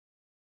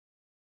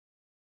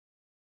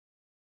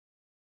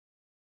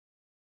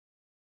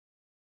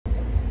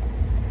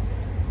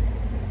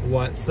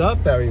What's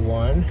up,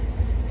 everyone?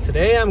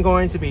 Today I'm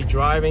going to be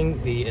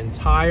driving the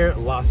entire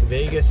Las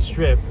Vegas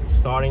Strip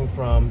starting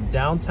from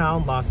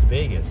downtown Las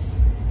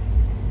Vegas.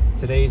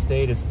 Today's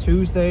date is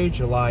Tuesday,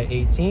 July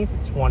 18th,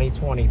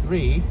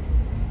 2023.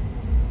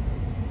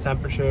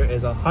 Temperature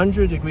is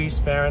 100 degrees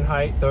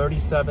Fahrenheit,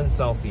 37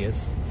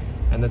 Celsius,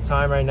 and the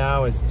time right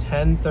now is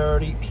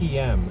 10:30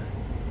 p.m.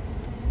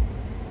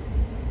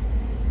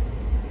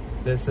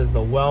 This is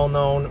the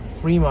well-known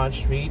Fremont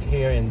Street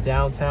here in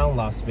downtown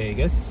Las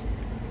Vegas.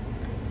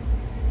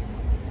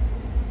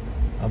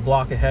 A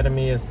block ahead of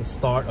me is the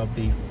start of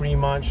the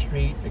Fremont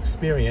Street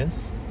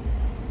experience.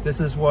 This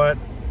is what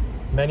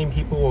many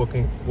people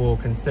will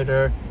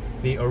consider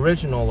the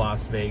original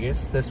Las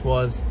Vegas. This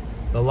was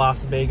the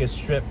Las Vegas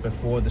Strip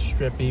before the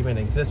Strip even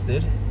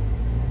existed.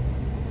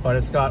 But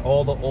it's got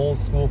all the old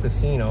school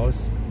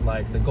casinos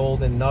like the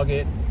Golden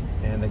Nugget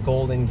and the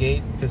Golden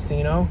Gate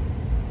Casino.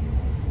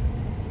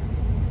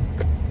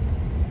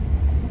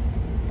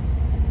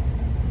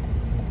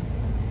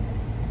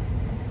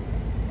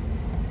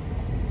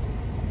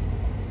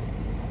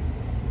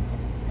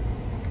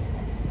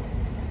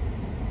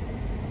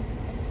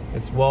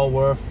 It's well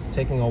worth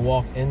taking a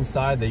walk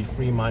inside the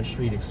Fremont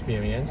Street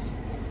experience.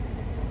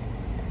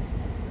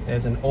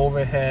 There's an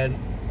overhead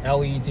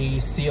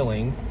LED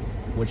ceiling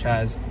which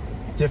has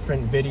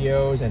different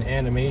videos and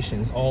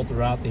animations all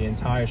throughout the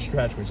entire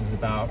stretch, which is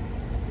about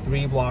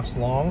 3 blocks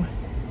long.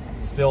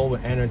 It's filled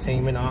with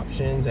entertainment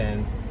options,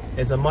 and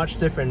it's a much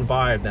different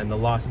vibe than the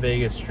Las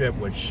Vegas Strip,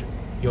 which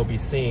you'll be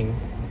seeing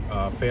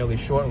fairly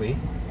shortly.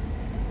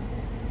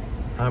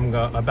 I'm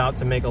about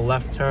to make a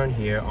left turn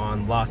here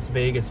on Las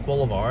Vegas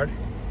Boulevard,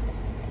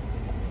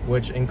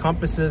 which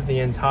encompasses the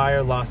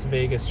entire Las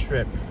Vegas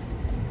Strip.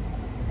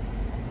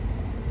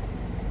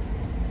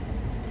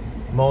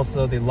 Most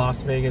of the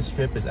Las Vegas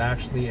Strip is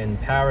actually in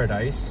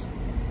Paradise,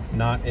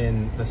 not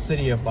in the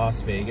city of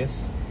Las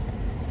Vegas.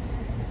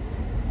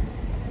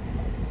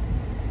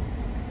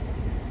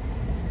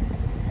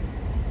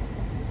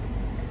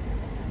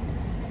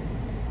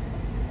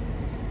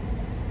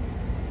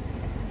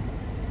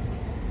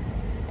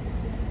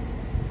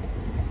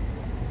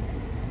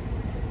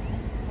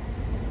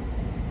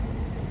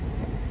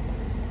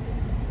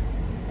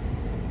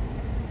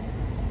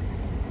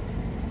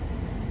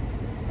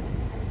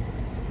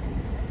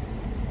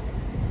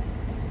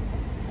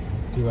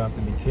 Do have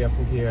to be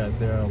careful here as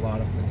there are a lot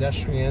of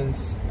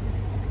pedestrians,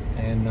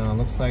 and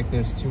looks like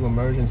there's 2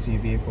 emergency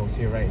vehicles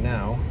here right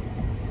now.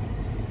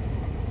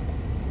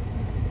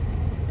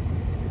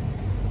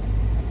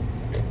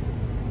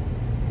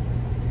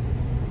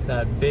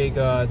 That big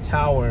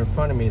tower in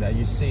front of me that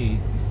you see,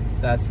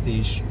 that's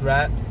the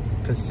Strat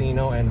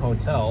Casino and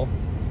Hotel,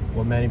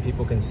 what many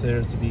people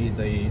consider to be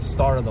the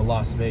start of the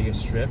Las Vegas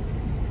Strip.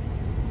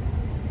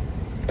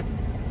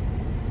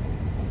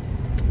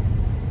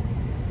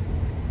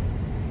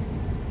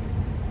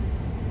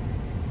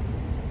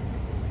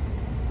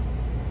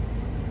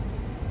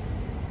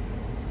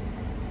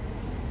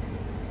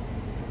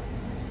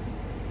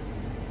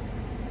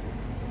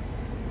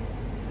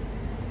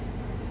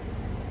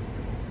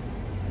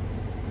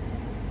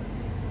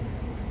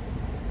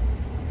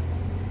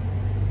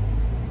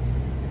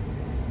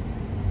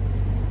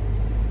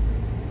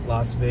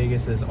 Las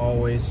Vegas is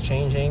always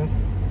changing,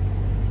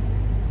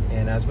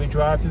 and as we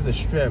drive through the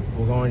Strip,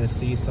 we're going to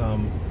see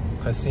some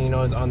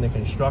casinos under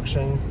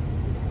construction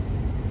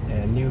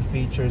and new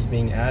features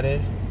being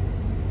added.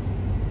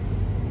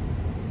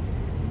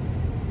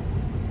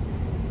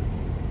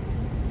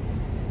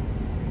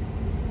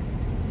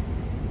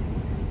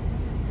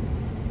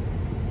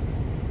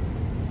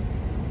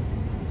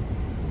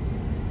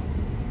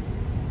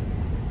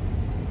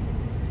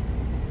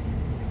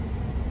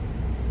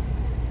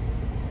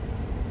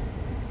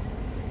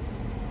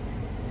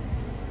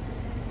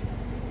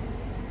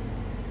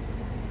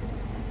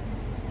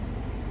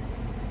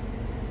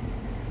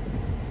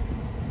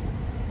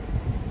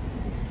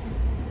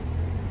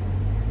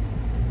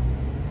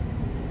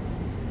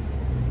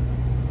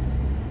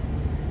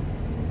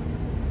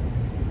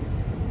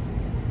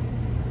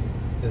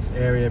 This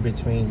area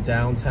between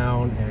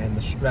downtown and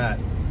the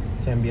Strat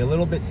can be a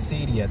little bit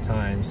seedy at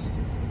times.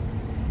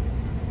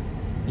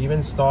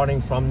 Even starting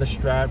from the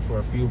Strat for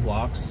a few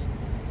blocks,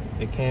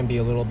 it can be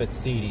a little bit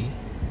seedy.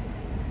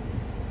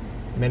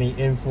 Many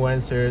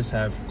influencers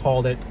have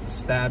called it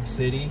Stab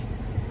City,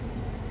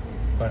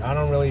 but I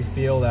don't really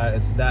feel that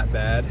it's that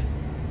bad.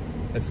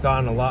 It's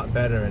gotten a lot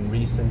better in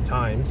recent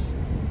times.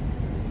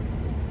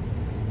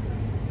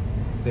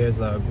 There's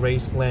a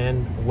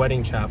Graceland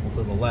wedding chapel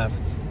to the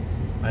left.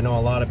 I know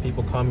a lot of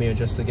people come here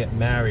just to get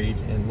married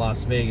in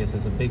Las Vegas.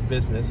 It's a big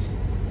business,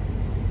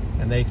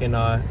 and they can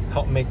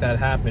help make that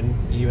happen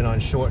even on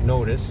short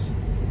notice.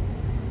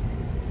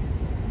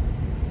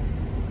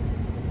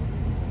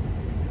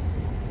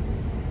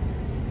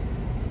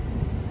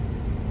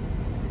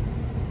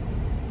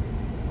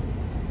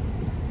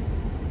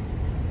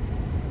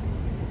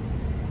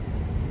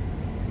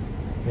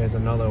 Here's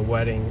another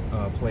wedding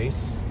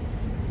place,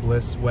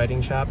 Bliss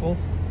Wedding Chapel.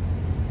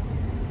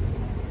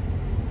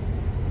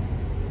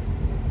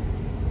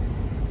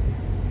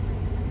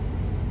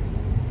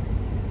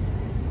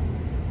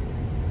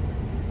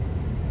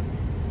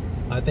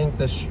 I think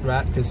the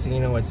Strat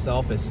Casino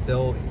itself is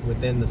still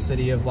within the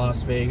city of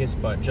Las Vegas,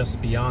 but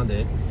just beyond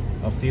it,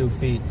 a few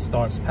feet,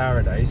 starts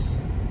Paradise.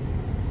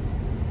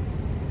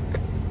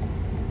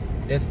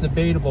 It's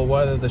debatable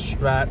whether the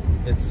Strat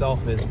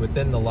itself is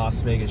within the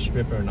Las Vegas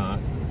Strip or not,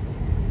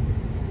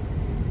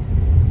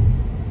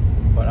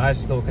 but I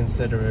still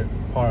consider it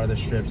part of the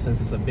Strip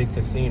since it's a big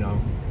casino.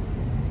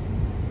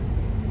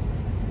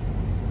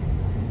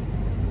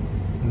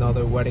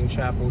 Another wedding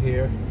chapel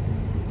here.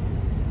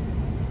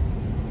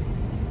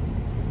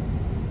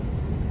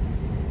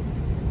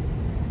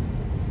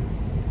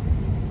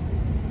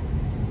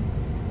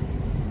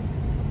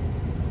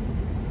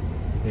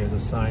 There's a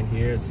sign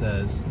here. It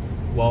says,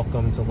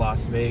 "Welcome to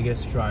Las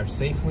Vegas, drive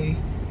safely."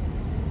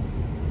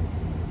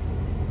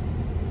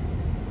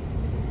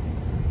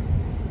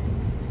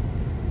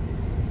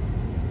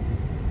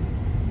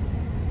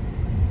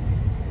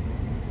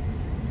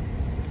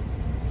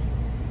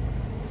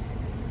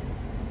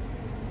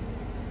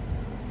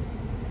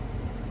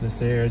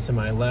 This area to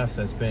my left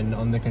has been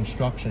under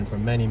construction for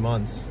many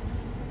months,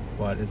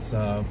 but it's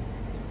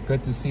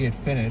good to see it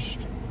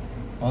finished.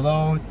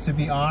 Although, to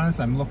be honest,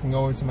 I'm looking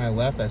over to my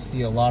left, I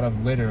see a lot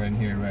of litter in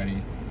here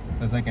already.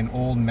 There's like an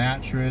old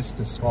mattress,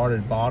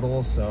 discarded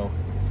bottles, so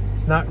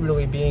it's not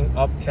really being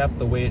upkept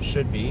the way it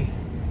should be.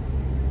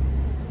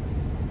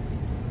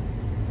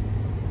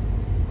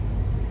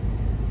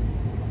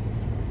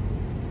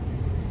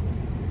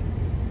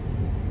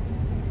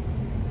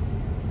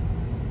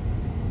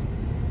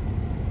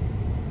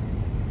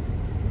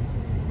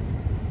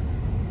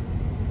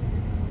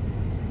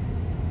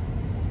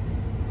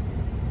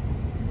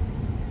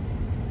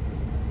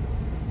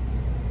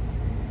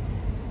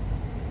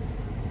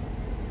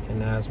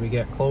 And as we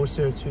get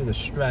closer to the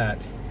Strat,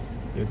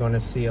 you're going to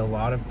see a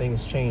lot of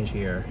things change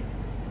here.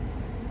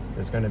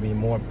 There's going to be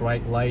more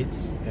bright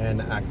lights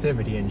and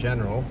activity in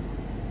general.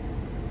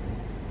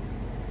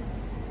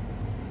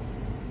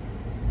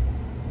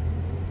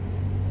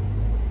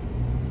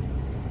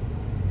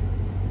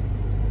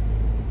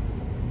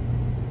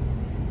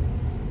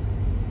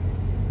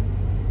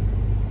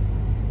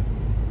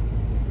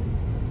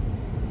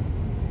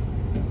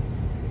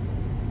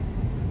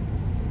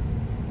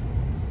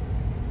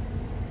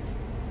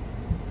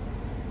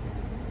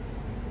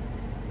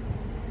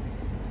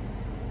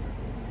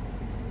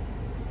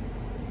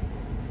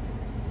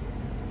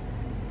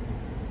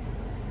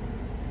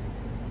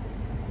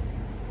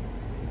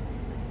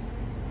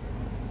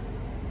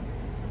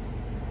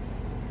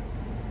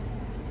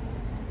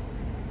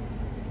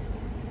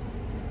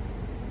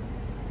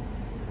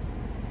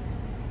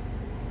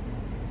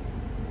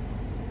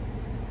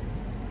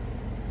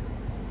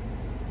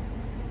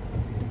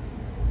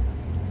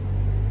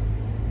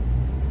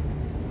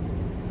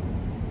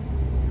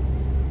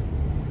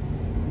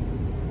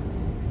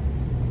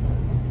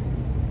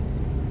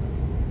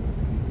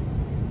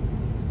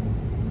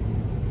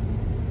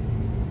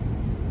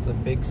 It's a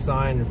big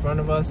sign in front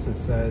of us. It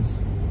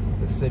says,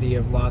 "The city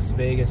of Las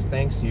Vegas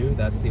thanks you."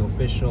 That's the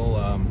official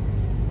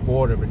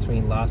border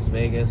between Las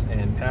Vegas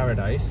and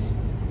Paradise.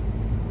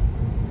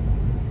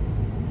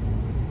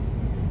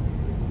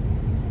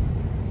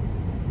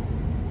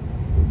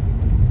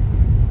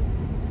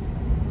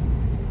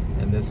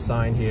 And this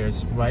sign here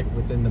is right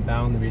within the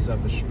boundaries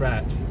of the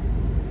Strat,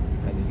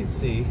 as you can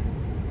see.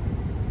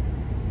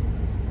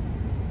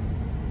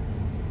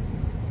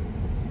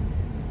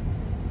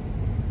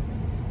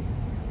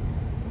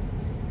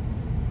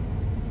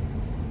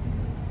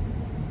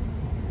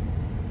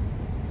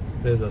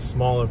 There's a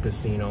smaller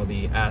casino,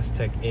 the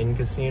Aztec Inn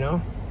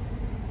Casino.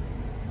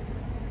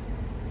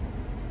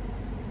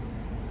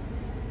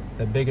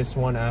 The biggest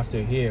one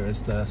after here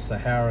is the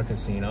Sahara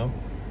Casino,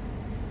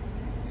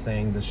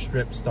 saying the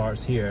Strip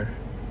starts here.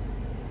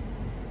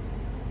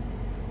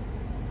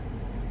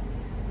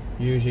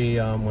 Usually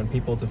when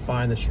people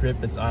define the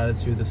Strip, it's either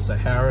to the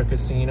Sahara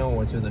Casino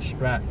or to the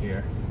Strat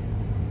here.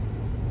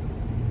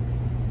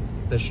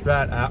 The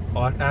Strat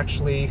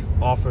actually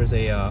offers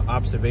a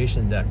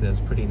observation deck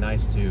that's pretty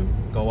nice to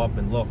go up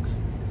and look.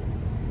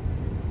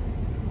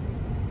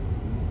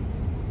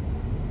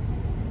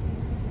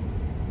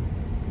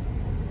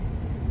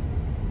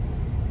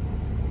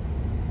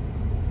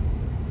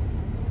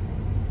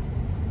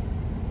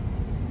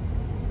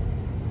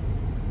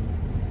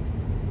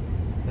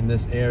 And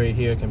this area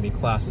here can be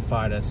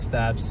classified as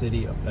Stab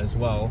City as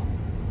well.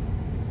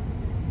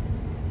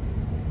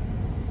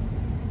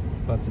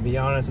 But to be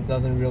honest, it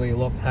doesn't really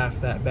look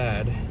half that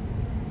bad.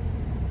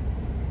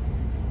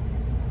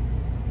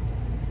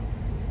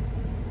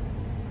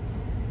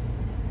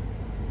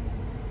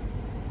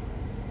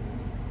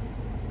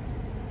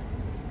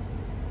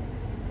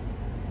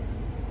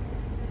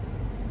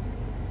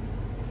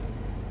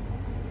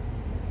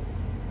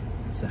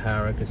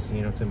 Sahara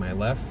Casino to my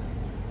left.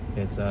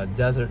 It's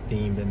desert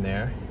themed in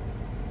there,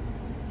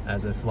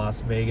 as if Las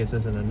Vegas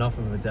isn't enough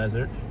of a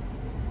desert.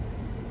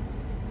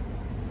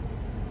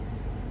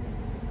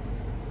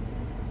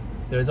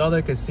 There's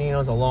other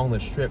casinos along the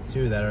Strip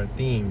too that are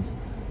themed,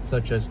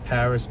 such as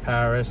Paris,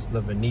 Paris, the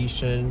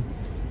Venetian,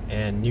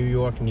 and New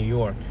York, New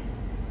York.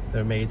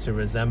 They're made to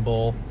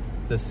resemble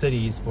the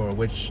cities for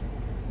which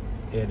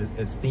it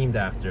is themed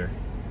after.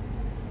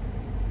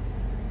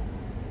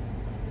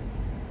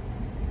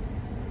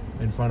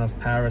 In front of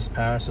Paris,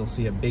 you'll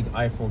see a big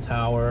Eiffel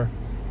Tower.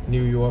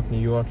 New York,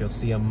 you'll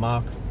see a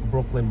mock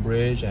Brooklyn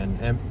Bridge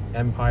and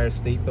Empire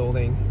State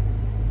Building.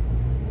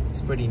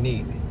 It's pretty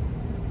neat.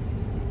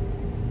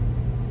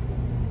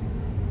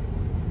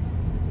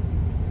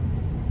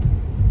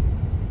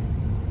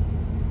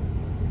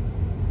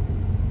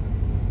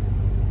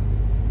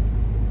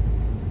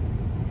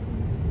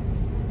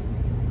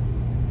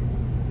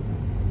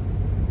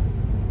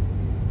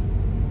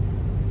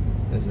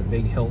 There's a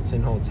big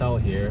Hilton hotel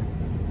here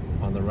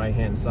on the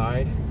right-hand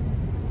side.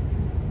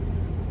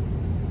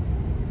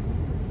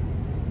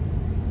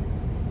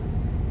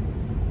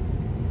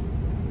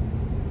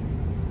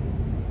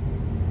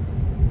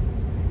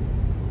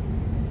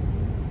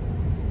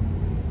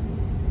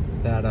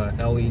 That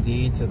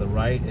LED to the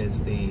right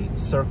is the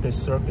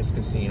Circus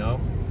Casino.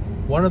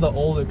 One of the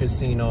older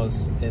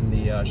casinos in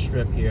the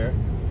strip here,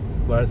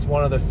 but it's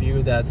one of the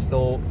few that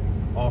still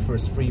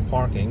offers free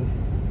parking.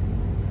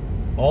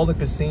 All the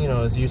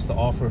casinos used to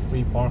offer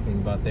free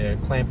parking, but they're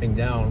clamping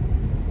down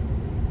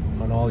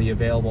on all the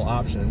available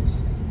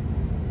options.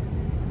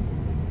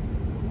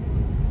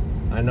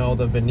 I know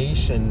the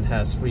Venetian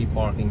has free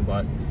parking,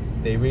 but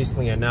they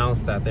recently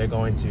announced that they're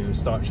going to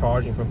start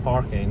charging for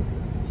parking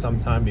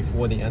sometime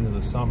before the end of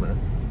the summer.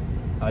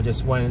 I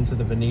just went into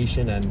the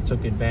Venetian and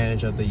took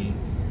advantage of the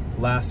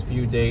last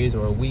few days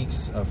or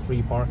weeks of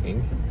free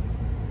parking.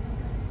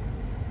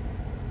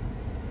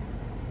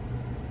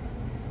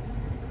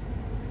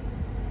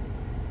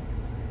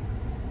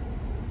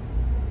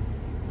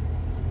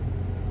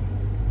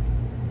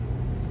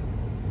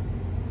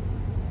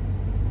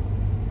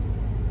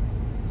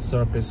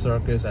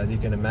 Circus, as you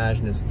can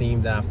imagine, is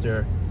themed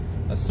after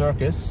a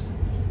circus.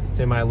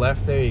 To my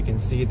left there, you can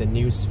see the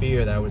new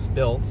Sphere that was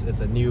built. It's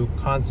a new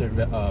concert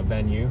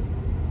venue.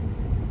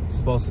 It's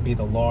supposed to be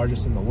the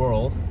largest in the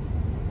world.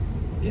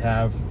 You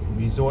have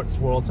Resorts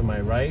World to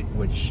my right,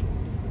 which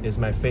is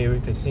my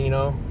favorite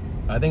casino.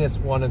 I think it's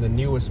one of the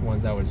newest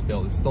ones that was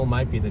built. It still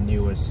might be the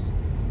newest,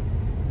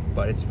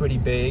 but it's pretty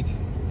big.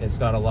 It's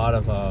got a lot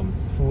of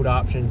food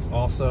options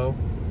also.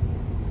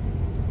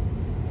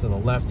 To the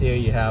left here,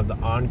 you have the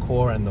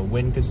Encore and the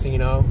Wynn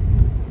Casino.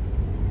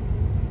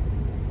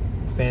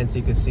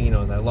 Fancy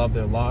casinos. I love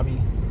their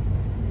lobby.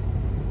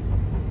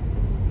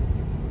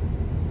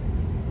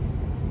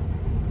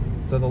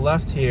 To the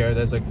left here,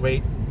 there's a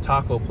great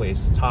taco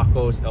place,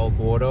 Tacos El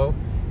Gordo.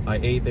 I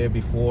ate there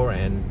before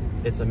and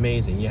it's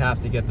amazing. You have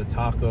to get the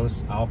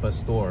tacos al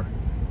pastor.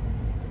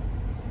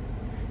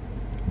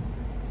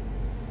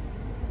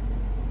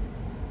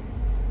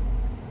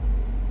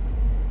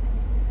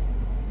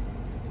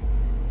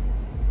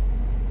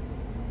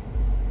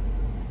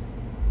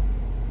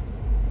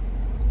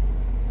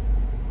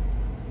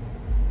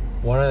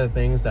 One of the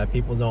things that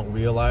people don't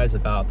realize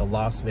about the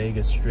Las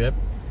Vegas Strip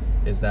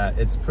is that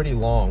it's pretty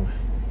long.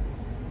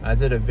 I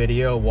did a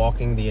video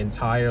walking the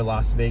entire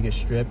Las Vegas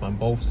Strip on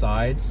both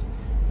sides,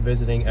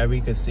 visiting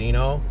every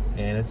casino,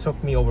 and it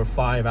took me over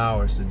 5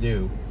 hours to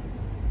do.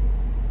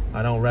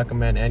 I don't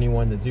recommend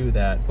anyone to do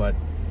that, but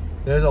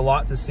there's a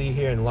lot to see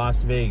here in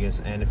Las Vegas,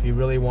 and if you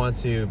really want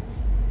to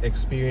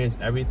experience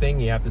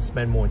everything, you have to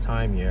spend more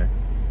time here.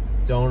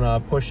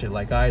 Don't push it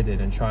like I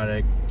did and try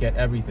to get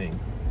everything.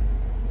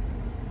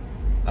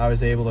 I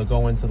was able to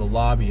go into the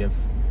lobby of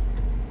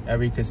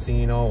every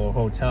casino or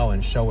hotel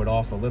and show it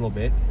off a little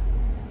bit.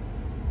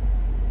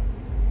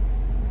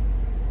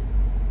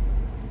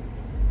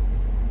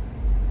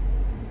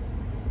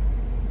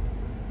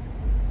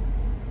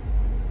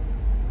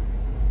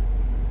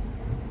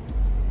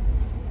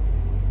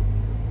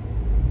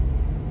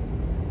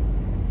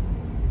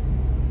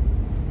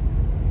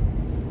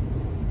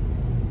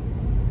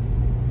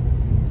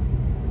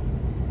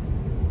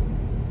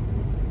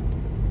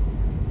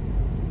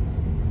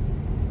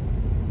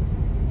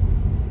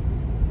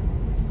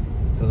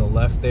 To the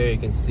left there, you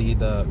can see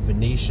the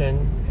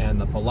Venetian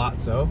and the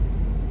Palazzo.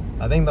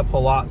 I think the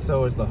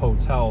Palazzo is the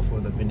hotel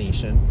for the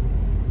Venetian,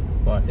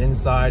 but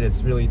inside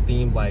it's really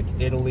themed like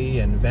Italy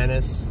and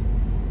Venice.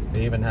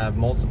 They even have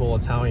multiple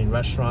Italian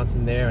restaurants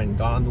in there and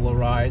gondola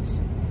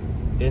rides,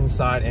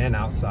 inside and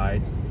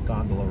outside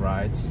gondola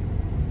rides.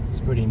 It's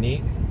pretty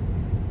neat.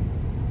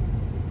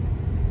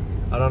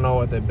 I don't know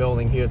what they're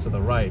building here to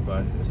the right,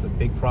 but it's a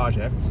big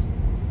project.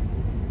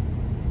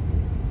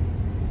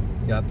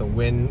 You got the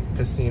Wynn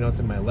Casino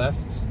to my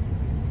left.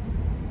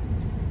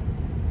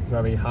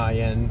 Very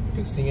high-end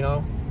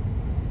casino.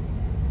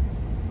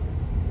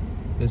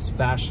 This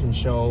fashion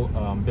show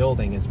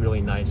building is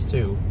really nice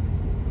too.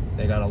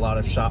 They got a lot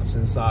of shops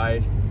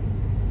inside.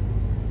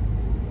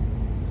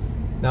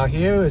 Now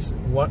here is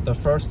the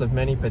first of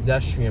many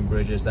pedestrian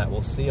bridges that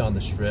we'll see on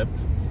the Strip.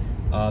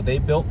 They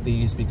built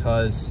these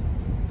because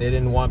they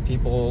didn't want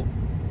people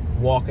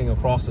walking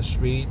across the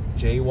street,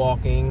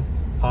 jaywalking,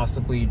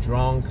 possibly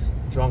drunk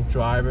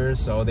drivers,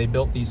 so they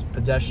built these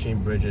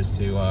pedestrian bridges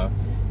to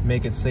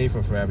make it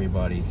safer for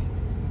everybody.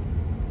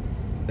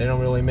 They don't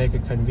really make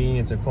it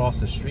convenient to cross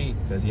the street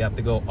because you have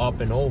to go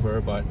up and over,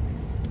 but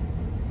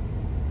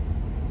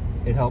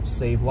it helps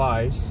save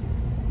lives.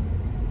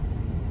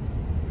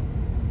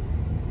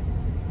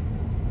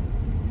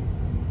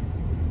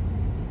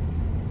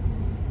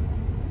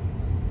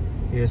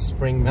 Here's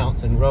Spring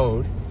Mountain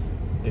Road.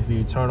 If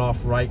you turn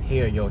off right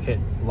here, you'll hit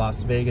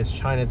Las Vegas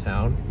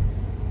Chinatown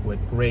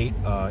with great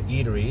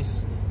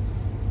eateries.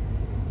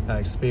 I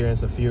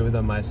experienced a few of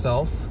them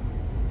myself.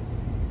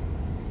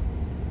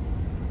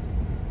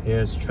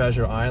 Here's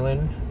Treasure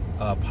Island,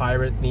 a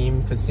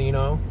pirate-themed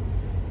casino,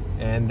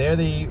 and they're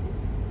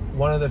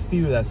one of the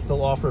few that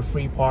still offer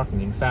free parking.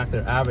 In fact,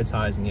 they're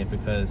advertising it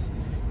because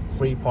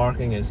free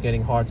parking is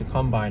getting hard to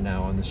come by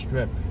now on the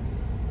Strip.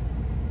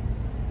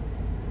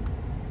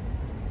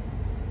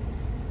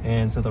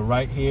 And to the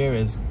right here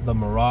is the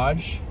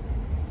Mirage.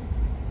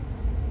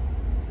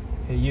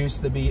 It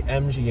used to be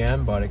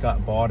MGM, but it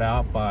got bought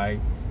out by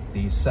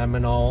the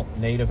Seminole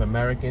Native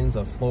Americans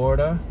of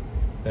Florida.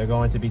 They're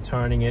going to be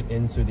turning it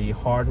into the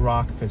Hard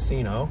Rock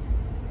Casino.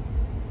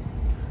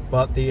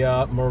 But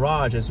the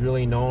Mirage is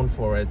really known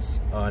for its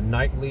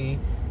nightly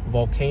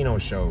volcano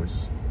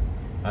shows.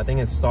 I think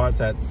it starts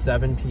at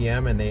 7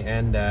 p.m. and they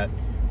end at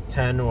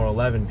 10 or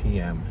 11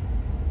 p.m.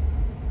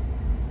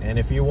 And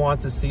if you want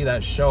to see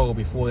that show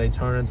before they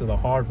turn into the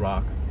Hard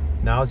Rock,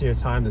 now's your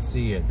time to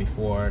see it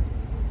before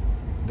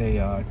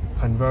they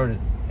convert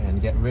it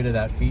and get rid of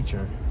that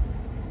feature.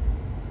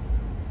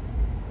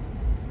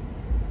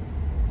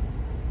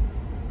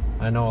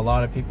 I know a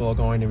lot of people are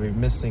going to be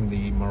missing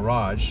the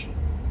Mirage,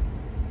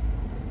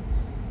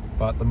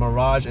 but the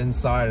Mirage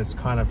inside is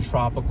kind of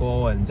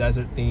tropical and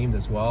desert themed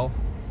as well,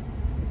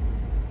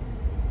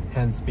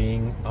 hence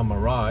being a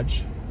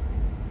Mirage.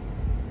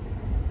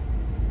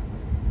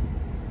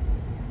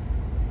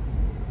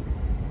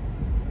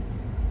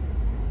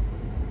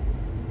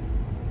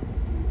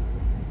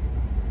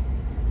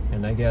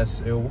 And I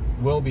guess it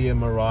will be a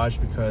Mirage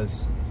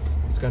because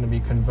it's going to be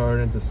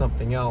converted into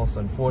something else,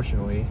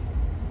 unfortunately.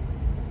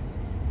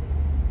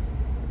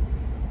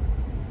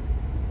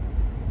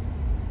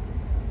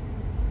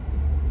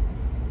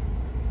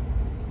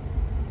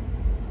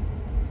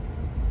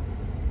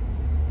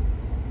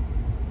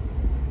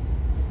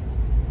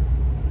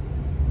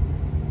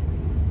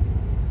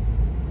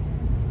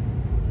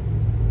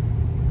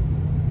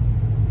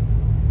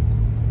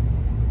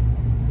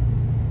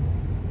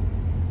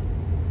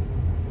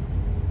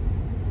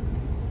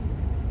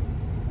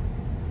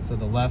 To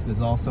the left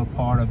is also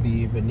part of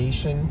the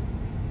Venetian,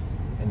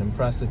 an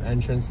impressive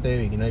entrance there.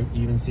 You can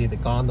even see the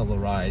gondola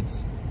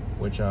rides,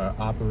 which are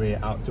operated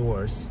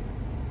outdoors.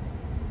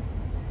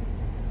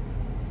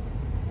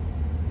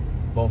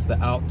 Both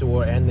the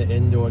outdoor and the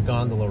indoor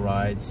gondola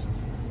rides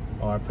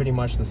are pretty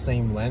much the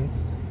same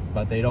length,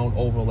 but they don't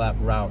overlap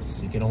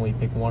routes. You can only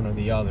pick one or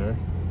the other.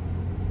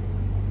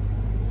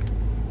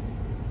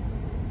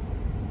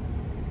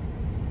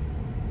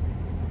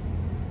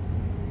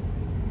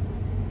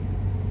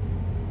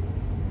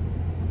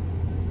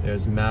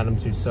 There's Madame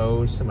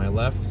Tussauds to my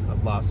left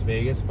of Las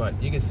Vegas,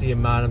 but you can see a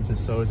Madame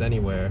Tussauds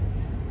anywhere.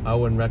 I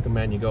wouldn't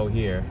recommend you go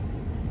here.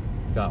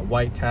 Got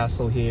White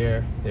Castle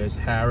here. There's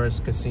Harrah's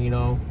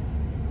Casino.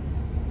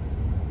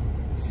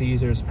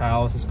 Caesar's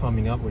Palace is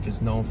coming up, which is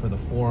known for the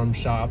forum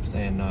shops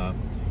and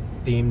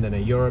themed in a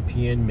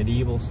European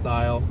medieval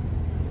style.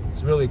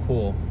 It's really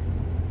cool.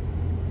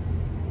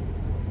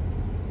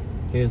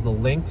 Here's the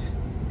Link.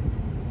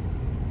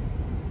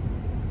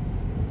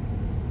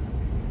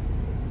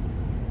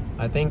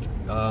 I think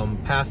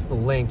past the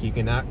Link, you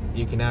can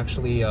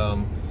actually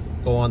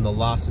go on the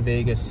Las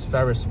Vegas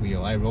Ferris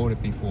wheel. I rode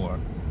it before.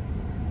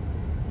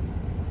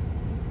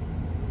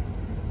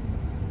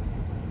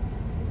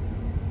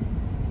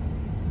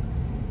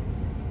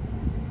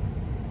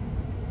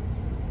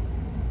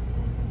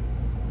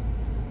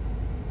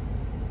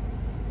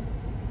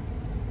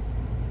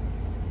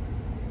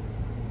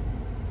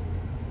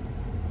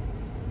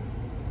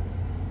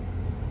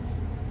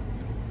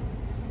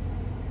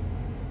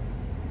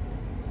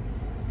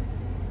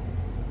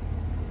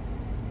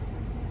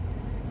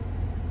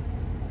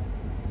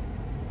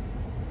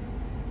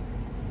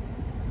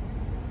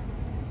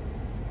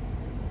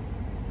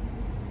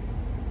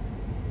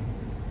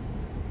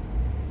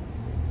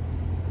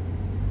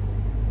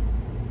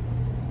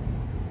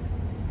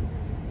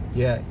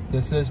 Yeah,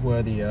 this is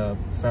where the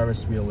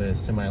Ferris wheel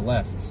is to my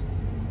left.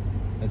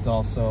 There's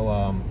also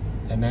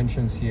an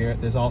entrance here.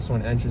 There's also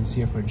an entrance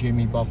here for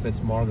Jimmy Buffett's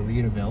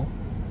Margaritaville.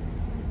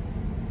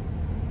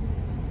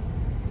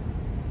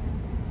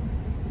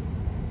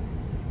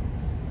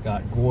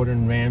 Got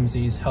Gordon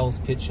Ramsay's Hell's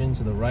Kitchen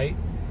to the right,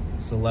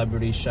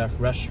 Celebrity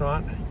Chef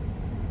Restaurant.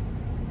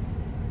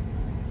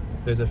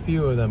 There's a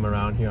few of them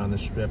around here on the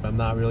Strip. I'm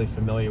not really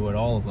familiar with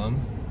all of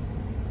them.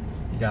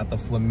 You got the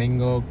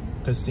Flamingo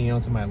Casino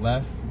to my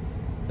left.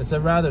 It's a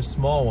rather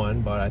small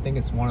one, but I think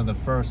it's one of the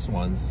first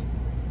ones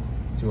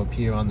to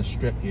appear on the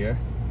Strip here.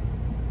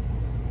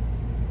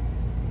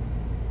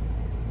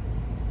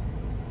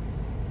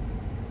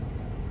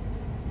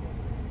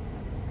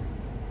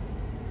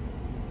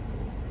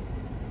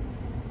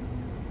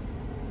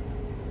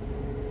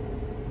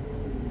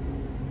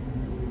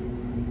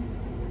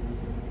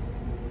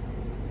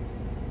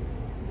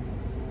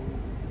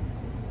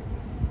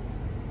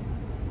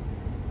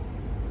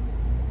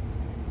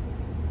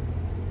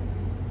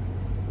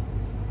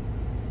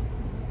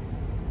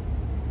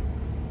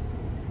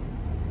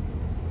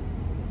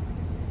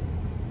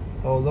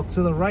 Oh, look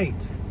to the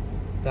right.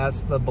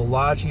 That's the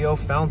Bellagio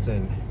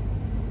fountain.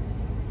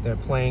 They're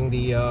playing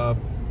the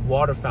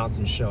water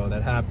fountain show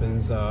that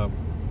happens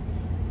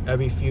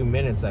every few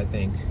minutes, I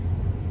think.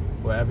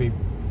 Or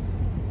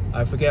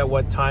I forget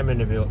what time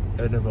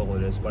interval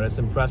it is, but it's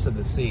impressive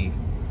to see.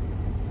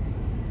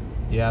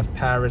 You have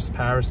Paris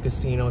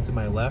Casino to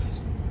my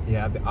left. You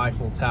have the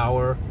Eiffel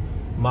Tower,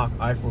 mock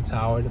Eiffel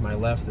Tower to my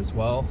left as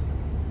well.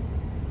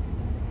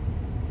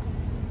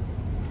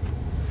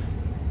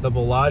 The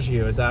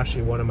Bellagio is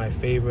actually one of my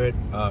favorite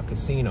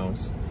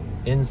casinos.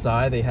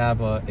 Inside they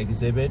have an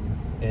exhibit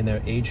in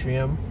their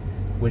atrium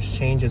which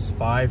changes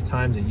 5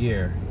 times a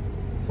year.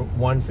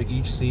 One for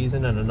each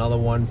season and another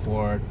one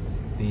for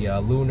the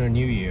Lunar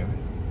New Year.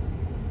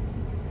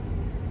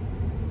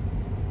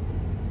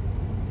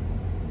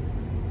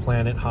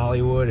 Planet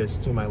Hollywood is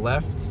to my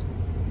left.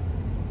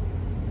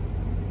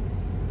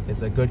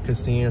 It's a good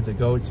casino to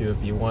go to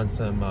if you want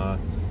some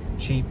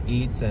cheap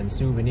eats and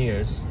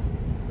souvenirs.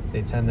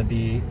 They tend to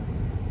be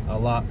a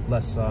lot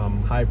less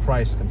high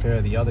priced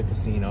compared to the other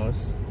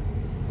casinos.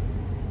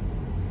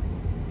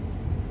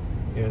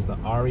 Here's the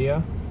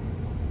Aria.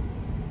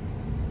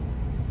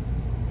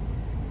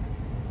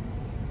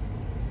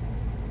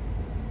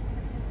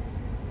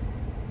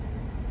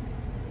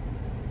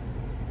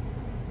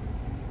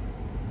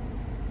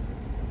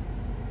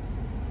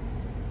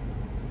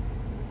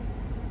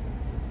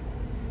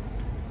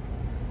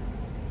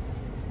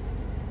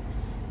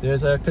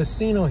 There's a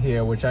casino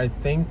here which I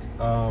think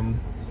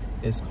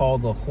is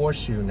called the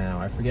Horseshoe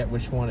now. I forget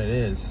which one it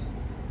is,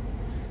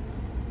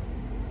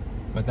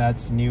 but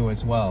that's new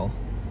as well.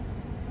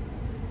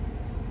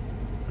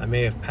 I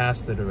may have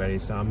passed it already,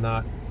 so I'm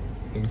not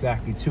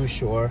exactly too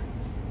sure.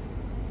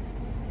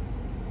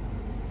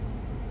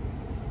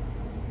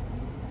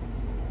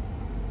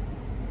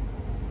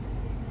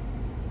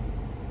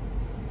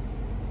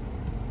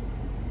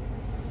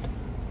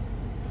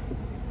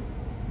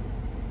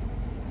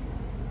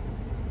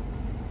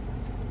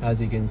 As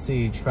you can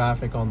see,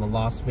 traffic on the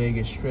Las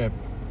Vegas Strip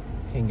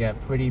can get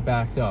pretty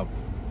backed up.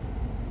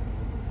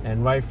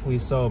 And rightfully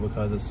so,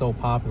 because it's so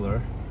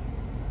popular.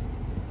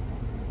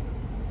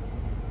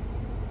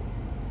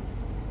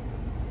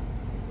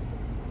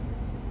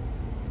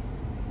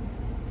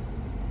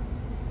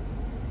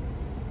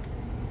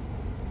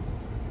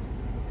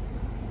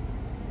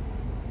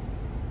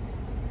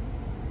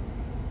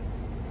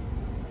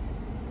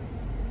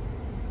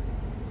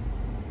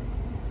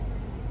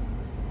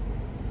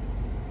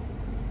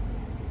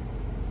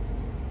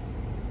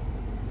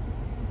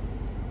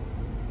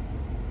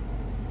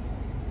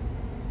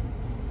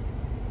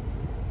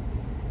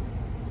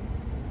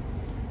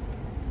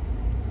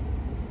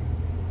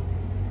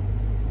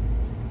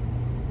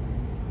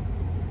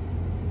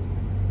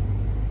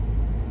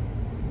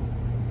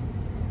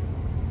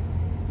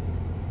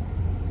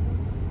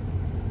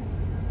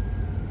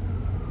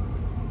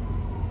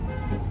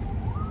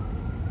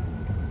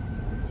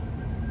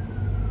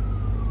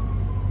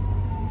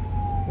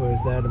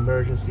 Where's that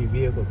emergency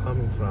vehicle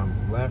coming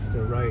from? Left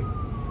or right?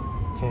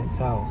 Can't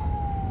tell.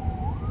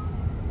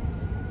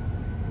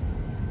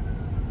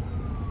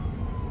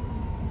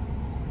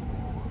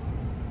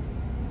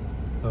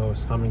 Oh,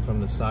 it's coming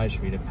from the side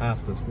street. It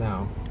passed us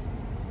now.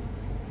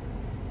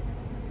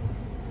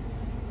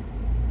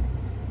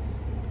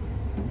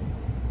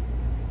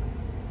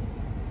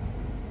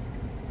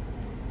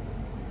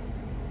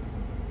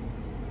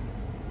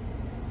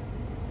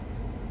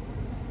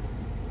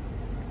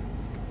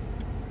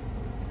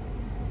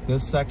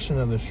 This section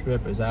of the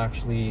strip is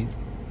actually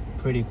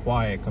pretty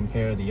quiet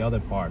compared to the other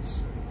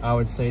parts. I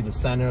would say the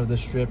center of the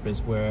strip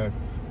is where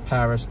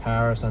Paris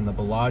and the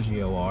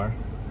Bellagio are.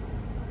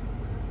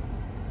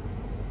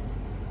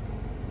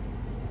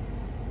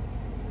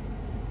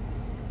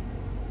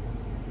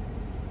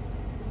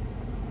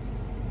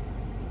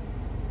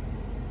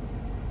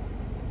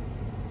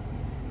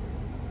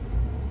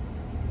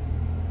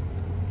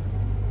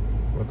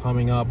 We're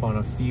coming up on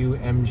a few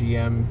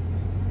MGM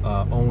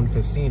owned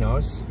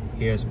casinos.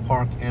 Here's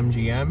Park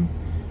MGM,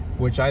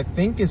 which I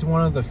think is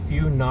one of the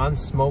few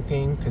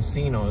non-smoking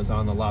casinos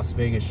on the Las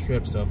Vegas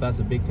Strip. So if that's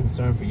a big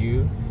concern for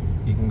you,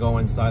 you can go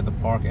inside the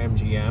Park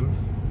MGM.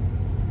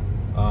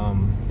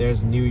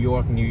 There's New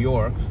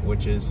York,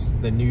 which is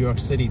the New York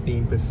City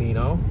themed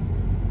casino.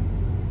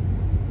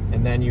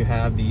 And then you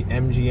have the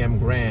MGM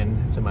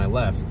Grand to my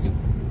left.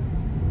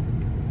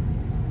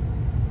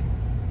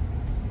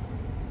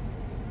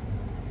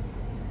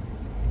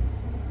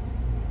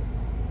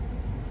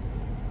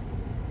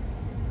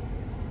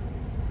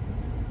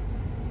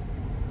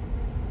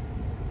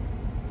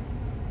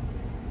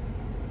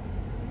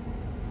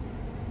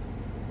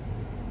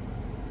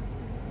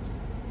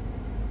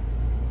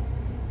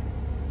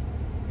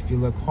 If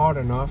you look hard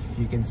enough,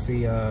 you can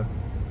see a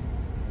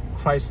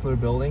Chrysler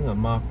building, a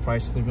mock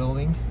Chrysler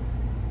building.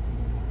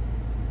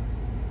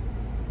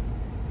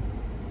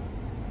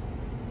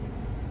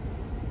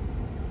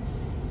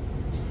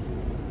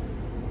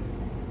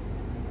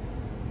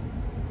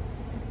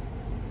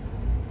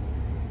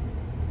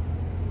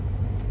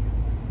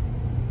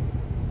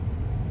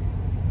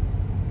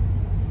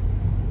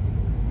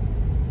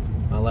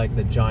 of like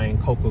the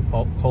giant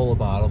Coca-Cola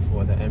bottle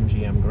for the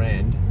MGM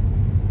Grand.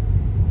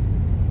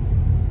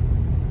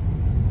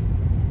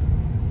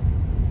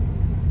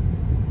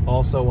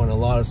 Also, when a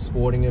lot of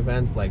sporting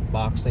events like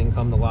boxing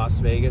come to Las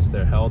Vegas,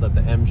 they're held at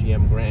the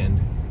MGM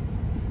Grand.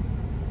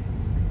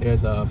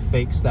 There's a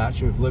fake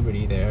Statue of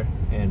Liberty there,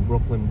 and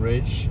Brooklyn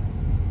Bridge.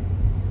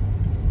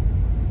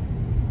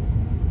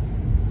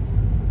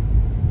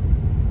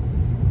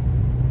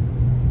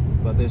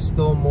 But there's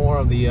still more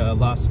of the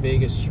Las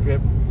Vegas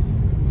Strip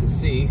to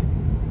see.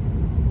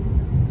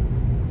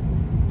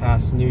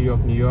 Past New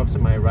York to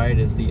my right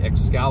is the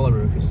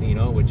Excalibur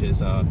Casino, which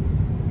is a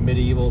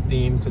medieval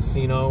themed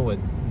casino with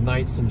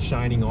knights in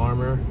shining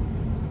armor.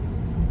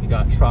 You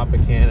got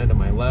Tropicana to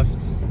my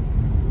left.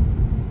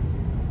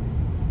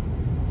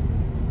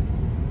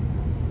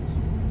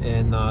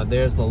 And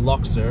there's the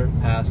Luxor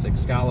past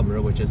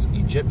Excalibur, which is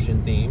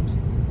Egyptian themed.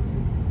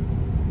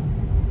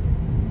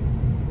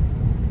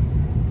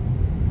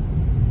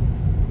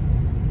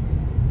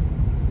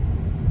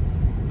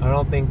 I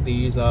don't think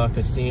these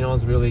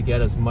casinos really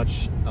get as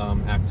much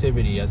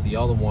activity as the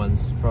other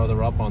ones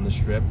further up on the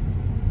strip.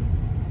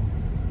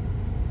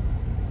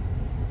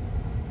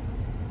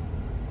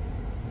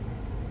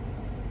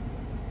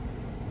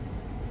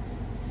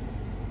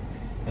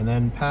 And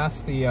then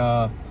past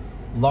the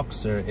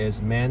Luxor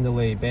is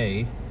Mandalay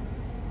Bay,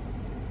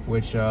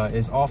 which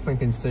is often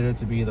considered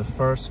to be the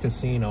first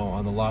casino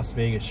on the Las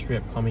Vegas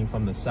Strip coming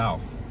from the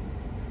south.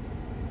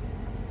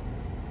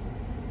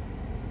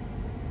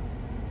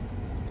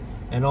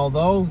 And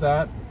although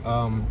that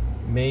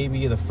may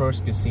be the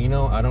first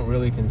casino, I don't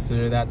really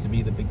consider that to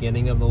be the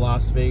beginning of the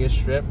Las Vegas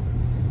Strip.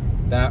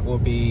 That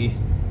would be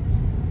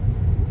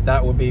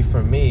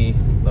for me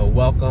the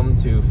welcome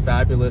to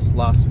fabulous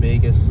Las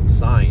Vegas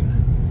sign,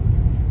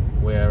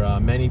 where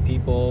many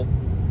people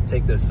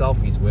take their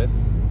selfies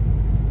with.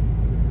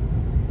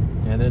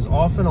 And there's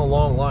often a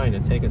long line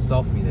to take a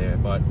selfie there,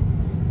 but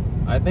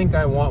I think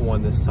I want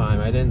one this time.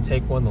 I didn't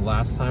take one the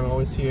last time I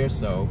was here,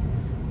 so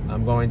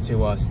I'm going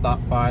to stop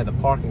by the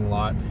parking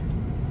lot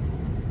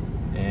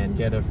and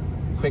get a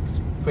quick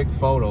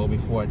photo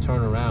before I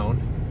turn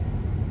around.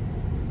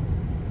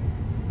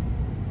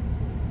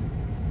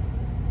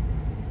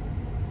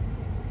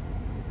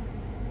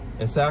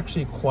 It's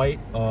actually quite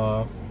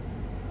a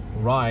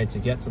ride to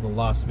get to the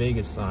Las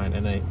Vegas sign,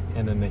 and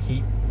in a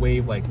heat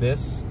wave like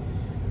this,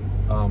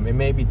 it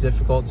may be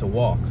difficult to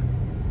walk.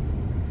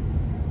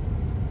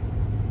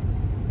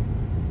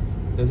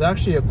 There's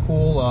actually a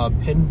cool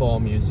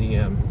pinball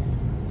museum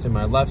to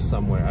my left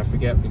somewhere. I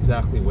forget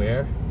exactly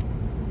where.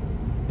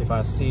 If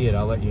I see it,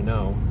 I'll let you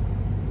know.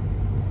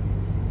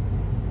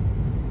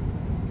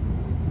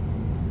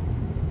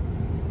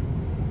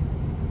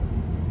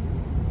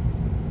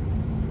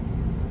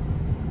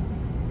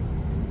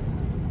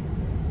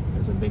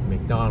 There's a big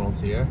McDonald's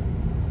here.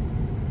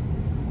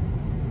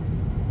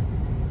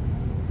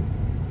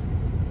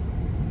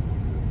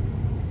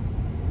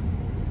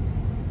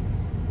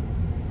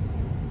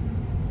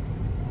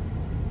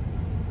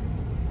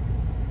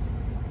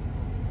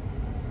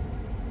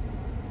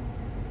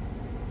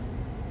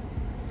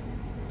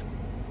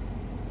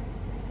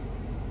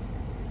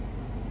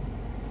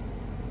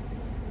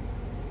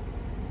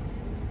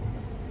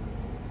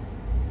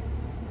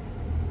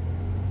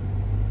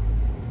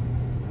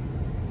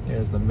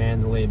 There's the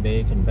Mandalay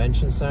Bay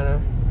Convention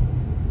Center.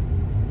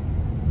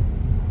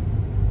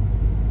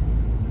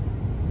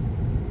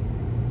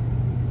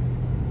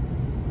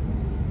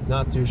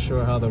 Not too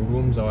sure how the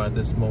rooms are at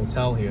this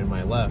motel here to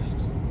my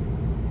left.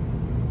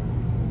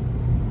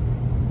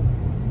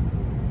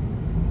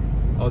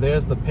 Oh,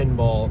 there's the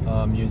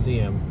pinball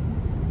museum.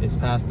 It's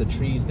past the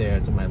trees there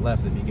to my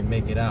left, if you can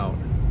make it out.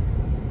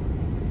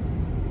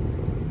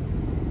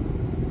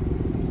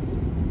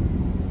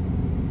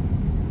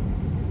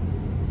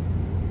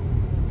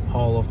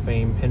 Hall of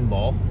Fame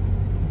pinball.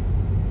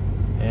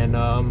 And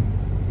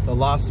the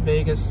Las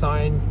Vegas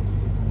sign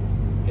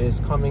is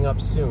coming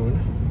up soon.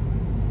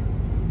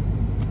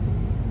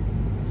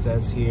 It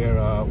says here,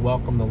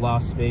 welcome to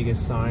Las Vegas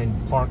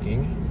sign,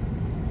 parking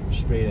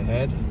straight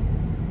ahead.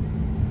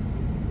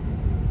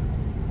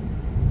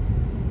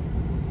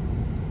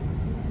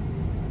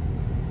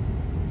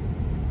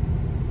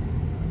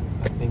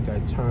 I think I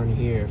turn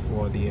here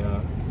for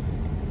the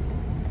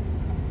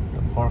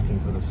parking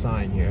for the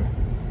sign here.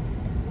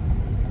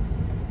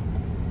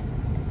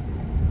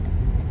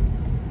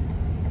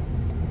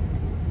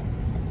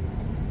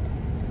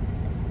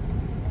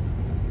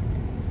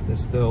 There's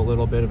still a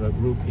little bit of a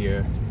group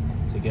here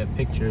to get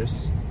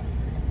pictures.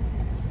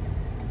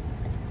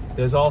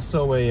 There's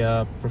also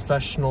a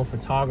professional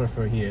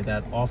photographer here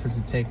that offers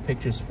to take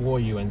pictures for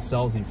you and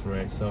sells you for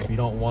it. So if you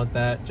don't want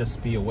that,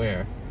 just be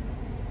aware.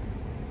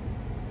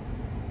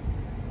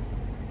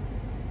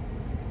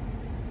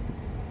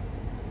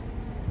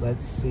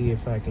 Let's see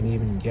if I can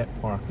even get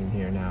parking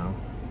here now.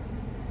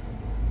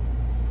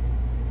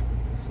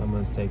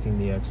 Someone's taking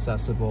the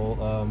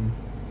accessible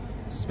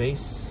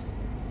space.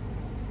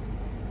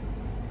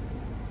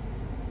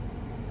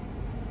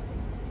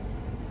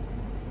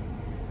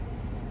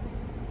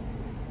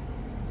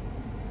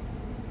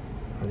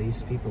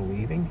 these people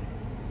leaving?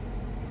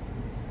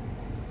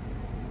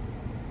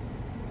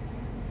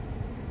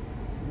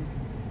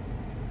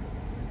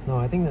 No,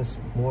 I think there's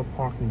more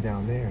parking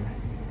down there.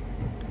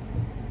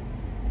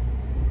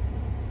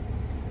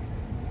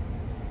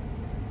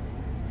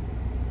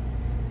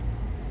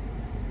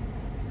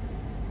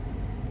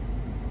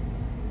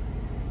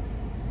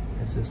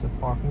 Is this a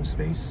parking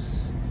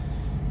space?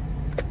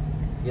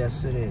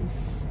 Yes, it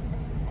is.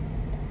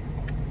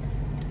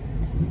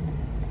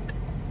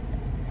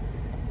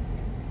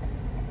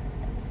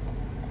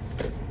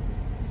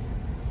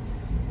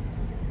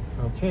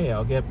 Okay,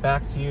 I'll get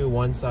back to you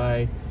once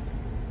I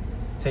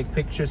take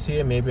pictures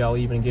here. Maybe I'll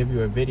even give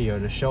you a video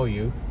to show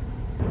you.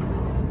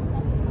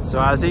 So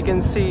as you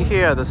can see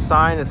here, the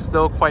sign is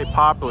still quite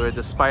popular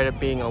despite it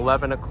being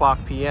 11 o'clock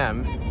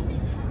p.m.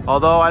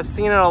 Although I've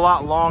seen it a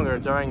lot longer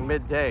during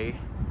midday.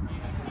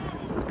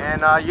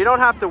 And you don't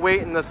have to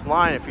wait in this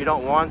line if you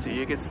don't want to.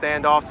 You can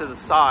stand off to the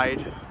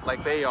side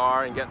like they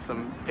are and get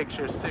some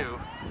pictures too.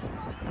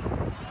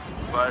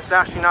 But it's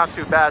actually not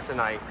too bad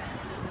tonight.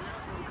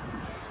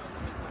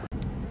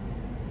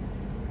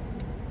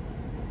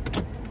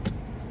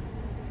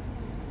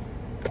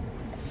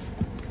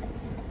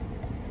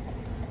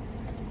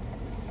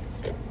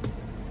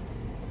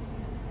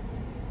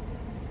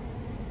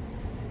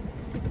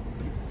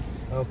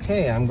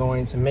 Okay, I'm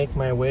going to make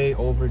my way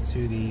over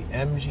to the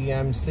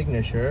MGM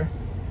Signature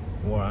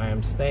where I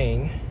am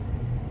staying.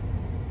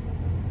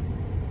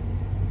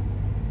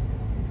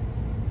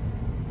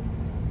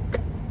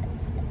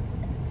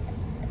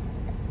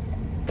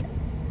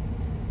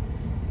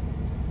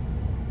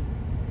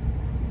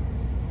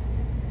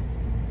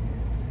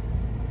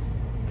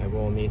 I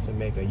will need to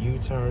make a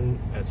U-turn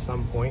at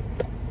some point.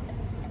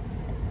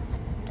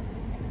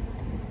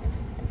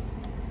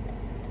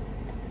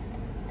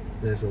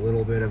 There's a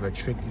little bit of a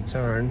tricky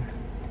turn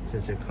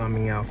since you're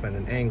coming out at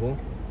an angle.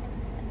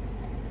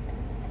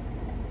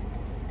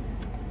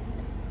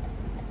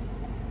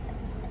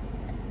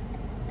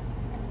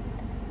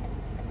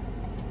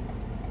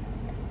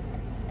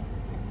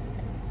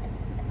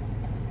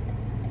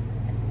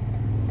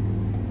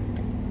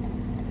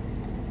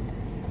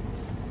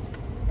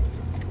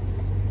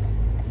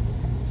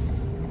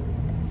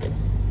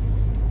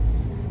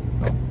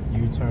 Oh,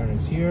 U-turn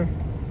is here.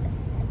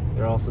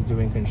 They're also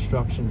doing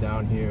construction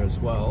down here as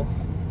well.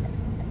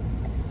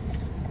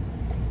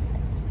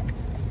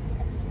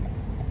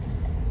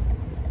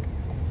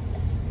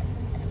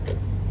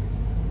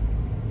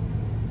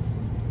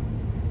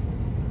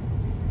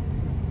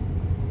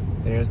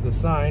 There's the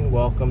sign,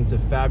 welcome to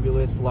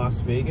fabulous Las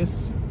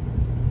Vegas.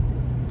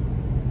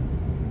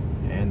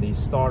 And the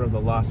start of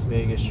the Las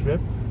Vegas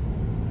Strip,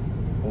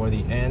 or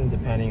the end,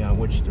 depending on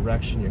which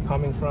direction you're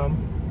coming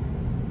from.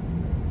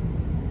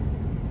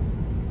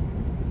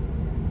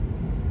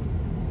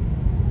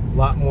 A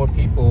lot more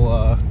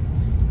people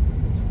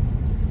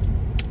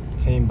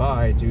came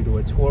by due to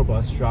a tour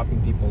bus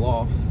dropping people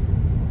off.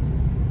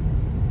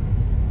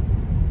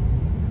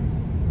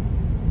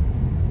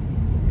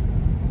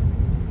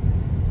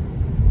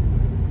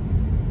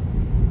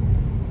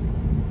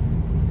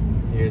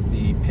 Here's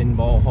the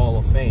Pinball Hall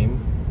of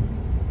Fame.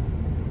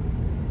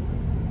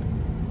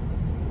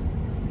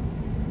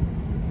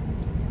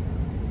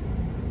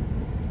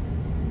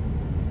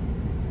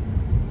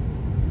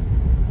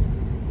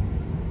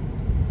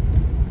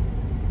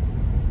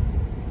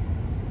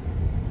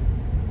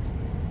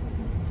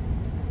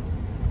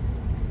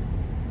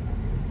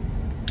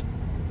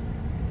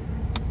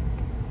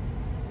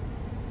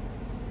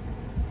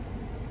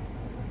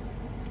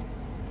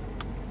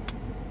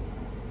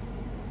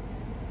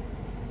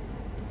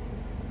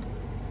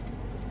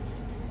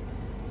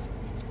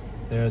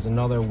 There's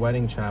another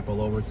wedding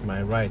chapel over to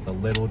my right, the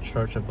Little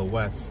Church of the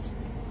West.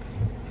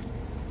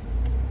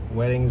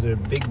 Weddings are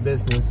big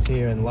business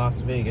here in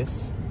Las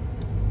Vegas.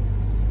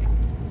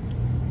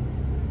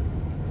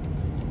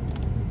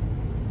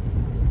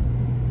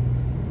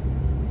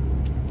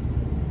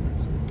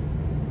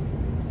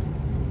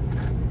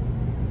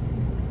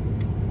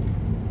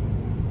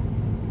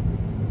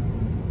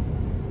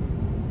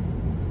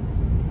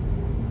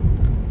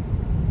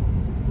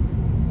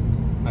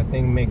 I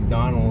think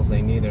McDonald's,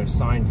 they need their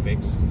sign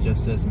fixed. It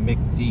just says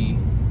McD.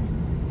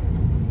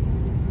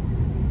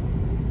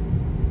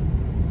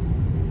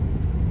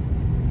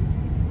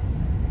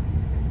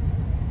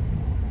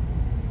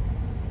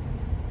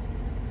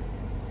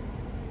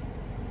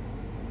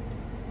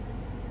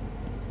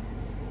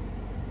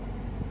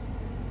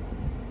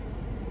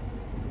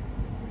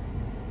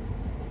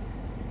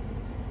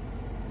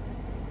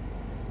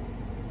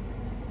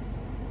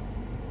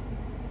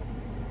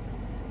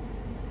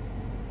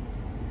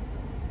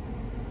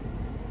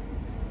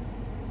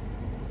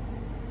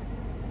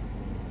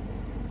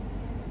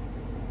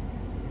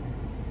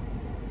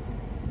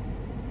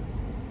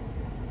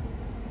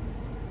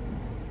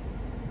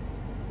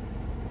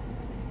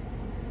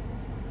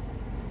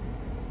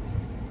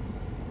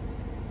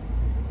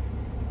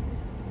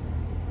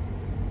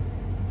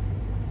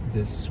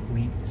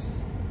 Discreet.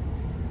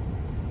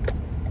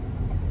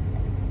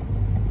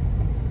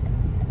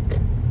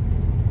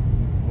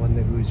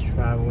 who's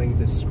traveling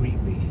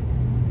discreetly.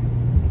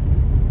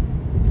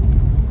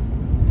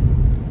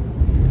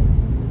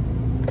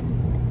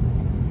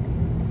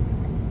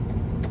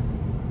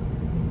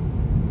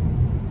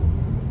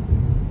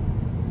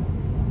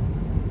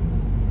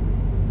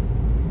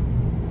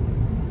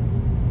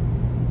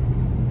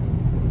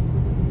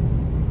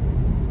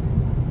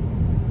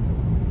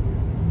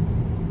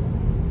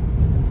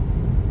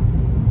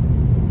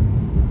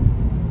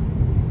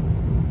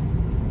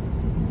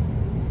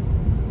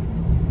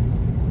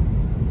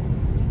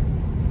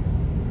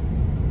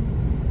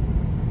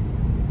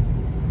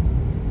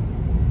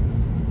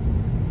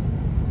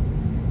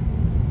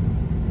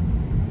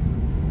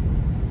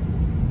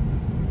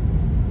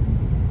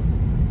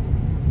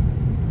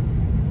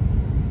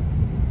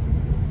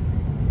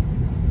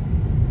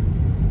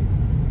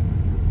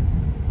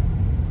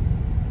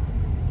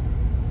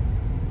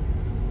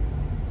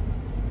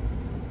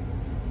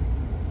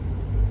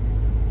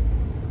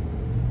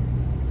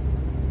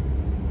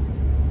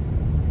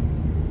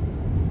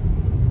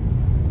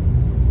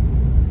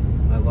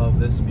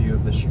 This view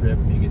of the strip,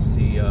 you can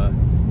see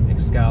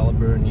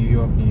Excalibur, New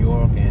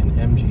York, and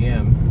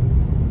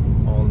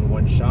MGM all in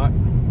one shot.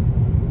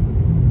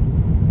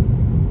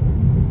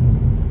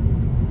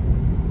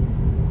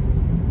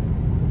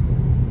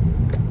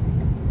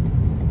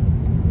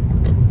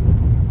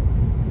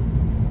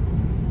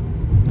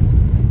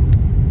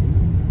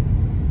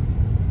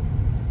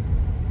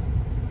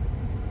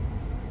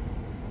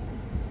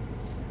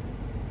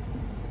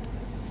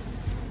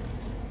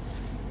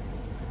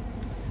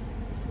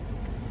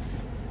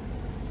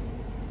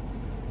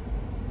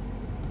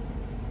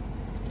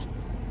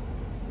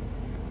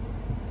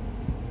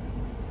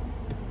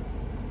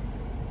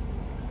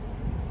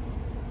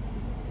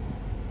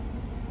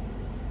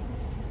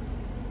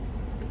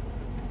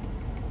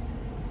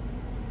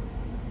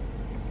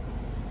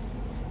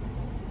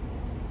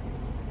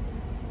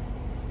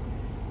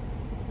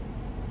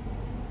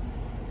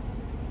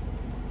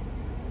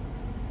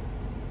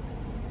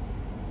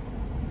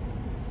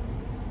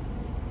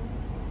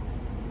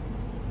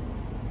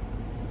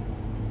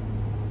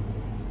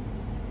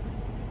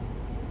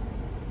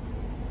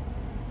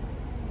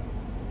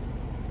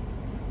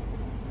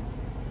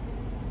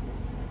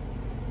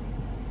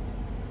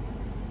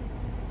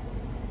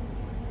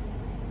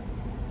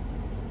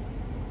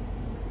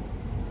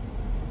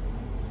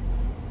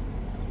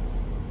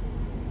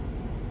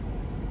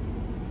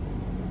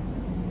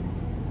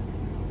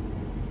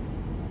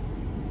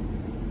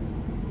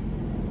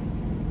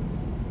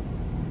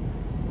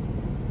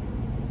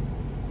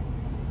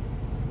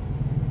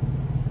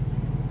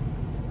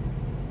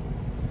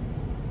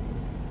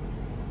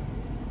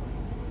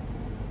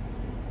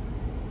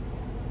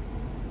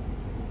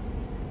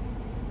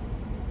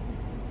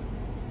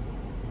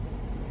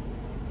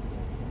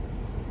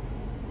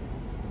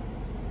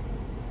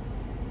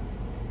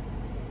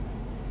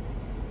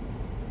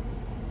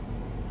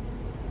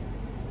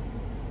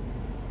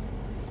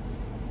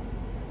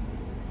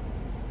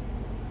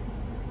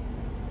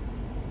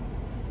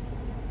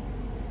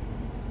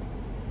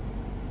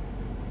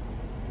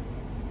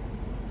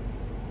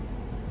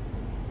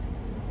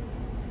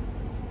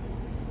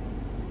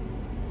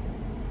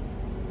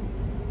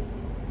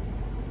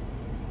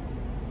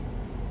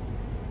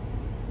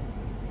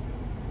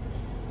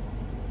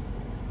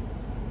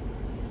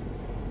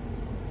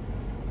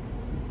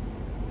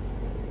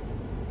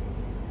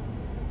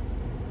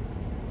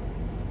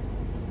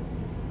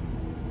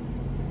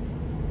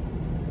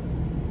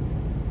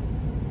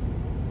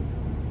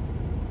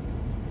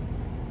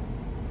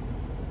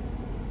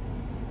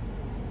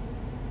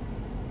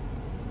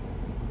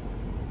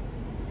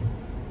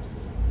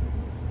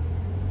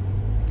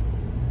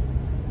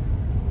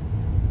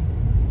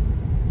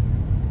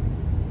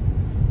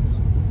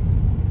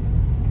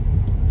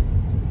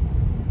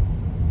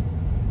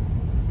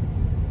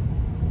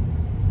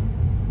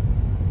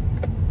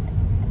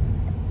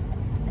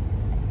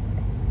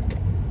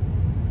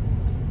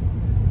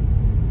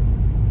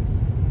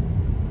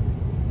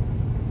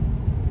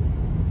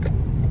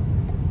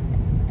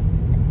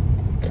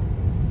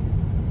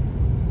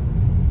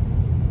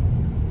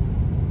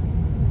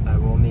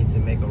 To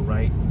make a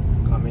right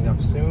coming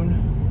up soon.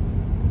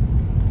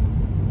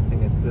 I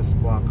think it's this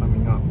block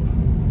coming up,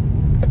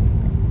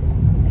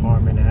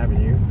 Harmon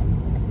Avenue.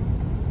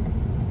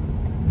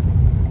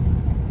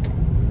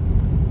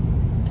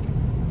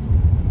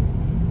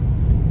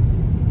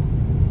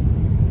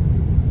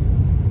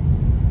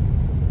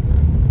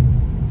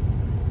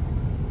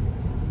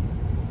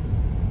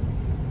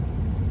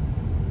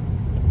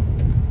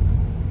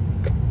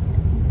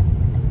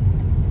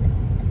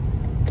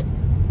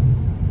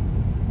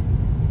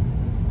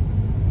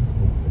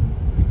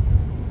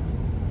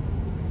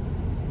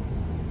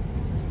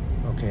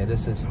 Okay,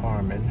 this is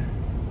Harmon,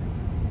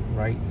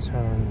 right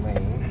turn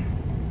lane.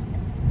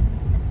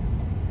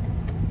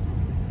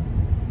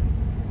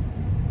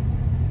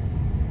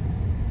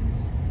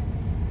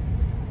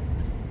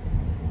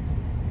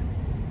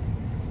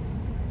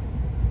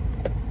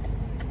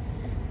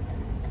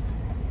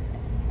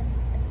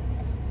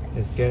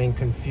 It's getting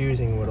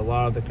confusing with a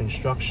lot of the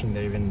construction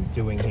they've been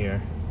doing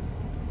here.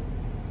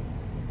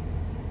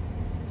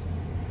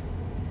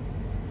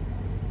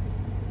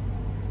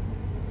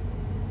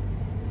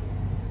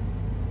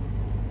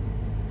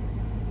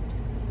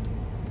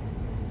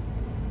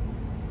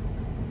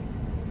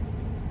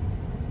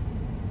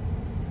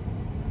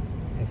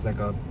 It's like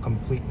a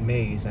complete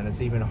maze, and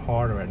it's even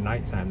harder at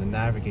nighttime to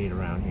navigate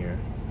around here.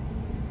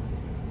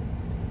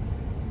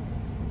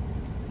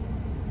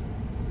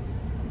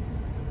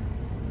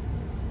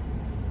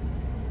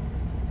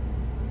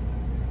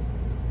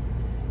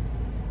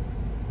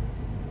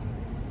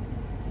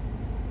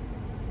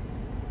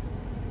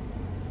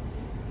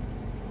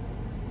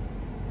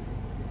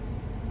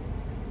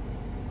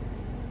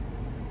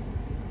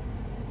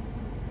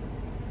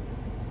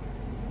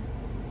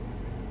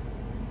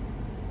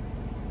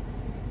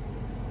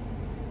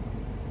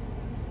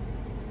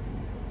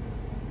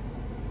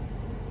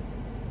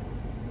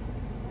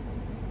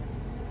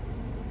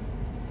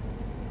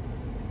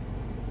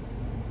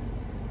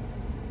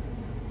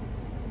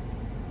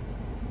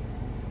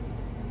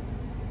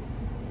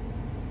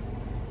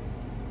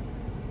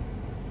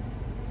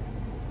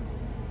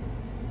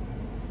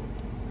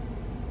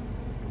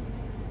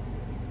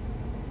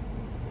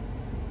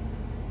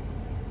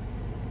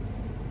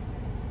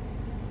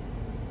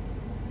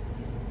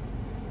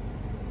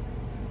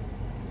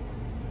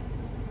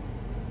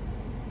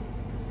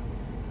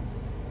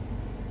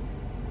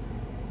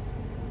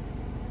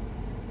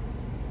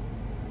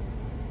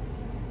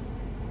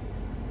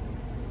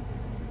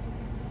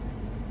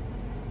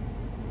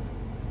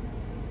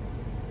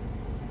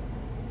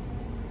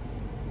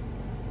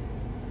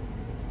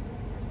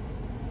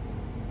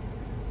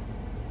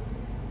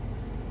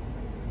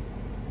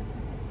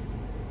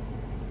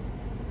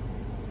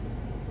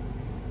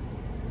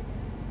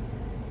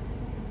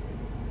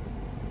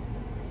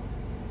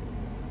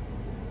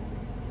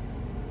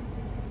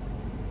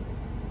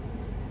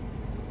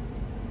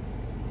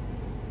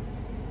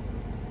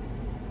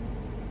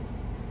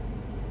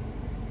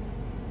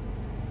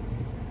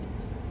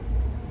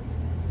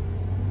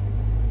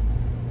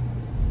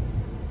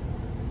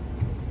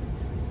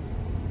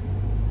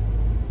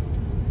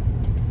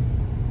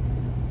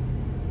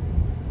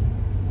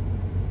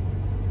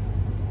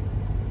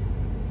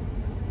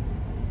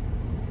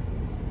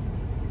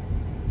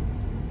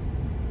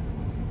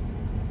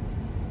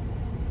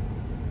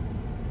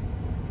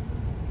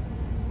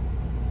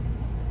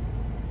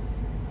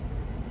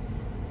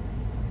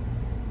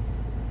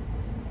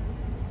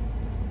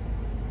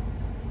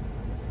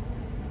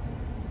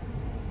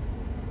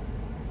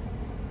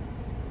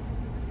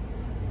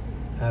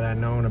 Had I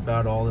known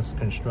about all this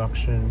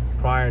construction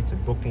prior to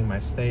booking my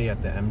stay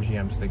at the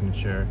MGM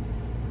Signature,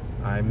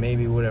 I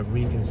maybe would have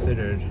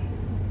reconsidered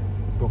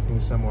booking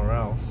somewhere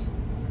else.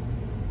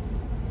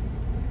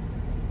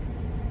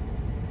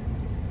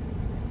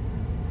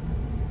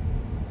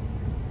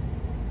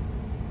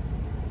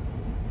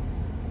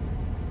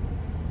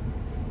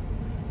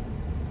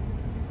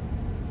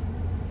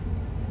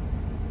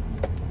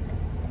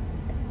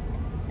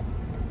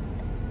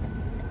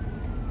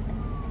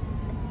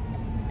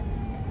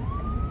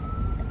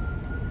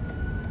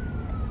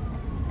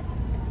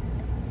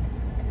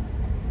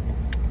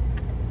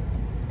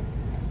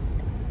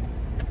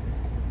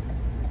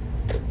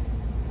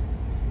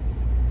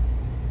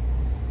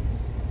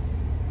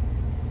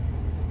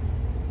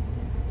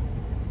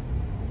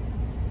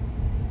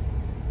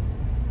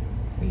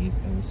 Please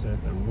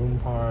insert the room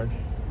card.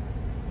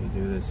 We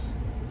do this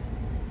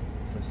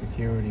for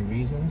security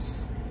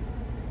reasons.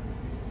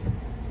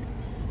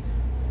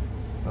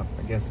 Oh,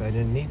 I guess I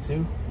didn't need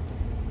to.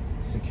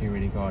 The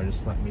security guard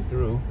just let me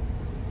through.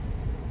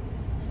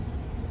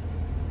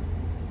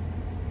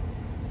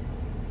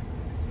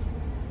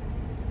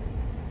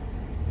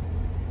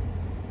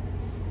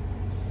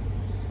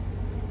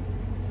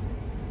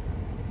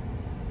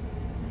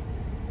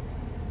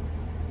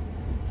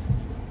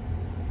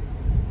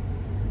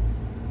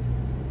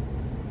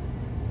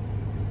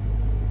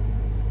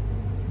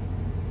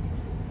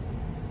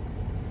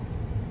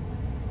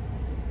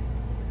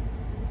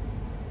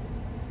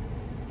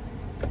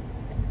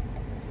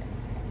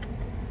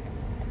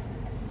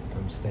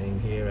 Staying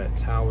here at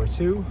Tower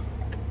 2.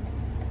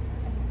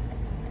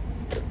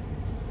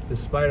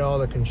 Despite all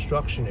the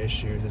construction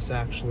issues, it's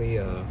actually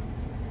a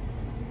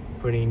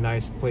pretty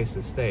nice place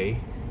to stay.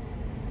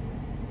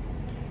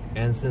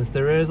 And since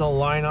there is a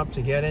lineup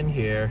to get in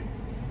here,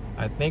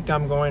 I think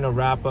I'm going to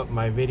wrap up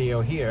my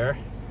video here.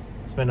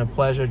 It's been a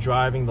pleasure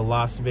driving the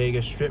Las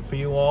Vegas Strip for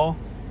you all.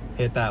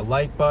 Hit that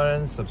like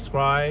button,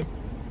 subscribe,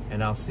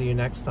 and I'll see you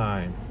next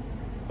time.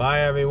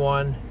 Bye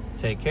everyone,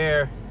 take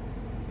care.